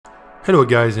Hello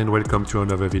guys and welcome to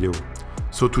another video.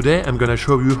 So today I'm gonna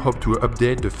show you how to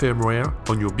update the firmware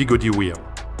on your Begode wheel.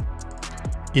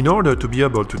 In order to be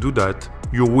able to do that,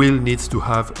 your wheel needs to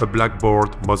have a blackboard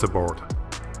motherboard.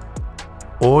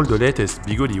 All the latest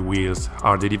Begode wheels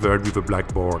are delivered with a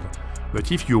blackboard,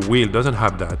 but if your wheel doesn't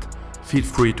have that, feel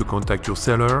free to contact your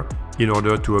seller in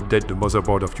order to update the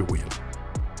motherboard of your wheel.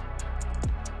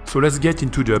 So let's get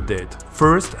into the update.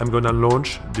 First, I'm gonna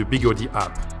launch the Begode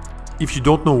app. If you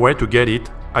don't know where to get it,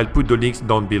 I'll put the links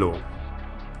down below.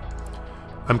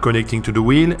 I'm connecting to the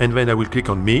wheel and then I will click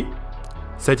on Me,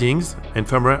 Settings and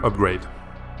Firmware Upgrade.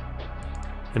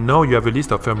 And now you have a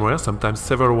list of firmware, sometimes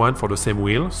several ones for the same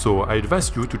wheel, so I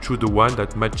advise you to choose the one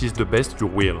that matches the best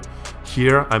your wheel.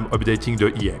 Here I'm updating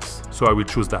the EX, so I will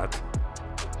choose that.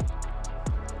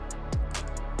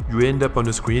 You end up on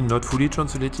a screen not fully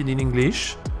translated in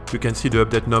English. You can see the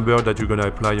update number that you're gonna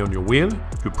apply on your wheel.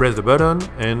 You press the button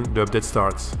and the update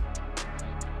starts.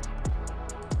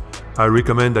 I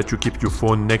recommend that you keep your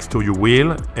phone next to your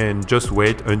wheel and just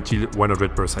wait until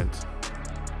 100%.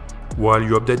 While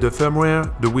you update the firmware,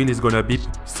 the wheel is gonna beep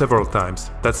several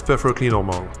times. That's perfectly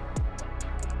normal.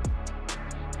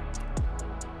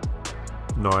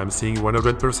 Now I'm seeing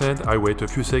 100%, I wait a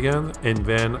few seconds and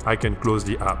then I can close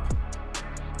the app.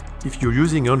 If you're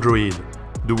using Android,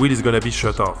 the wheel is gonna be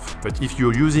shut off, but if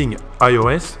you're using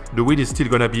iOS, the wheel is still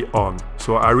gonna be on,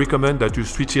 so I recommend that you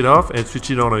switch it off and switch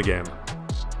it on again.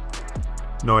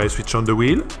 Now I switch on the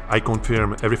wheel, I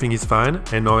confirm everything is fine,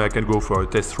 and now I can go for a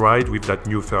test ride with that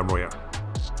new firmware.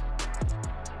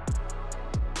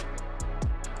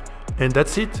 And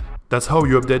that's it. That's how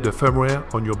you update the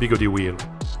firmware on your Begode wheel.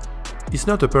 It's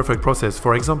not a perfect process.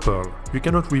 For example, you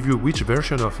cannot review which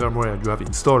version of firmware you have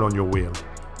installed on your wheel.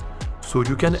 So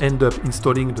you can end up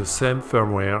installing the same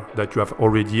firmware that you have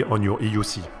already on your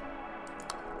EUC.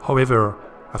 However,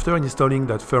 after installing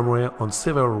that firmware on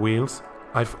several wheels,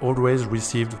 I've always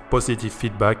received positive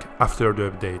feedback after the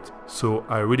update, so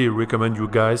I really recommend you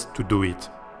guys to do it.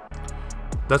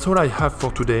 That's all I have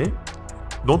for today.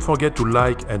 Don't forget to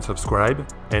like and subscribe,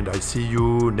 and I see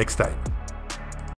you next time.